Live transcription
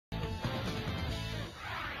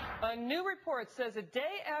A new report says a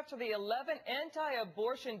day after the 11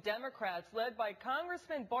 anti-abortion Democrats, led by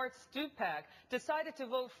Congressman Bart Stupak, decided to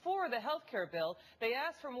vote for the health care bill, they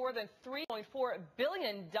asked for more than $3.4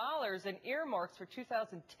 billion in earmarks for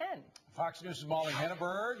 2010. Fox News' Molly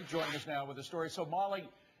Henneberg joining us now with the story. So, Molly,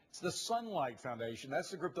 it's the Sunlight Foundation.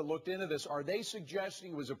 That's the group that looked into this. Are they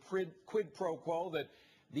suggesting it was a quid pro quo, that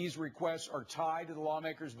these requests are tied to the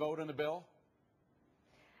lawmakers' vote on the bill?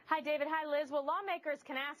 Hi, David. Hi, Liz. Well, lawmakers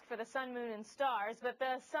can ask for the sun, moon, and stars, but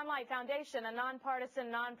the Sunlight Foundation, a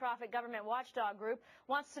nonpartisan, nonprofit government watchdog group,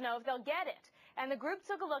 wants to know if they'll get it. And the group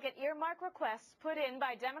took a look at earmark requests put in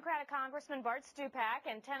by Democratic Congressman Bart Stupak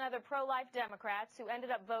and 10 other pro-life Democrats who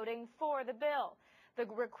ended up voting for the bill. The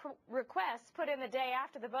requests put in the day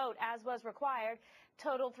after the vote, as was required,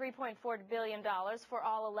 totaled $3.4 billion for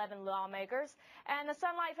all 11 lawmakers. And the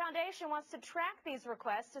Sunlight Foundation wants to track these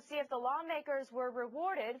requests to see if the lawmakers were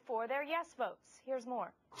rewarded for their yes votes. Here's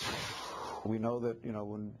more. We know that,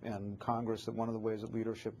 in Congress, that one of the ways that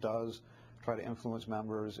leadership does try to influence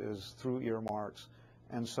members is through earmarks.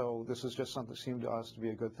 And so this is just something that seemed to us to be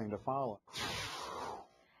a good thing to follow.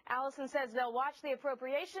 Allison says they'll watch the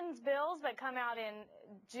appropriations bills that come out in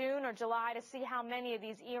June or July to see how many of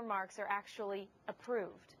these earmarks are actually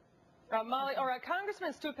approved. Molly, all right,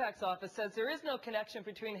 Congressman Stupak's office says there is no connection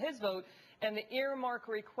between his vote and the earmark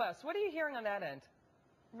request. What are you hearing on that end?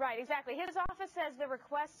 Right, exactly. His office says the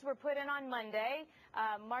requests were put in on Monday,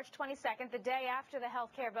 March 22nd, the day after the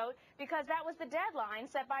health care vote, because that was the deadline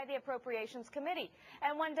set by the Appropriations Committee.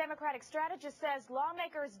 And one Democratic strategist says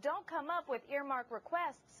lawmakers don't come up with earmark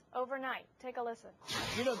requests overnight. Take a listen.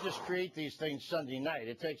 You don't just create these things Sunday night.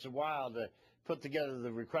 It takes a while to put together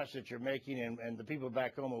the requests that you're making and the people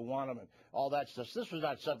back home who want them and all that stuff. So this was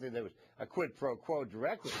not something that was a quid pro quo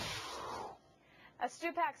directly. A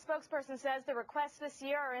Stupak spokesperson says the requests this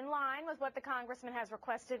year are in line with what the congressman has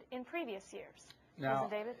requested in previous years. Now,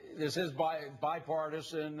 David? This is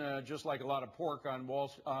bipartisan, just like a lot of pork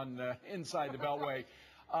on inside the Beltway.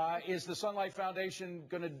 Is the Sunlight Foundation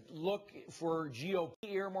going to look for GOP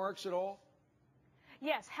earmarks at all?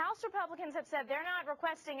 Yes, House Republicans have said they're not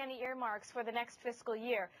requesting any earmarks for the next fiscal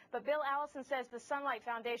year. But Bill Allison says the Sunlight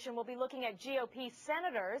Foundation will be looking at GOP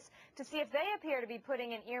senators to see if they appear to be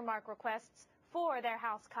putting in earmark requests for their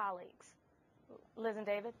House colleagues. Liz and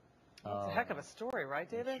David? It's a heck of a story, right,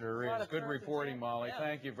 David? Sure is. Good reporting, Molly. Yeah.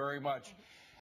 Thank you very much.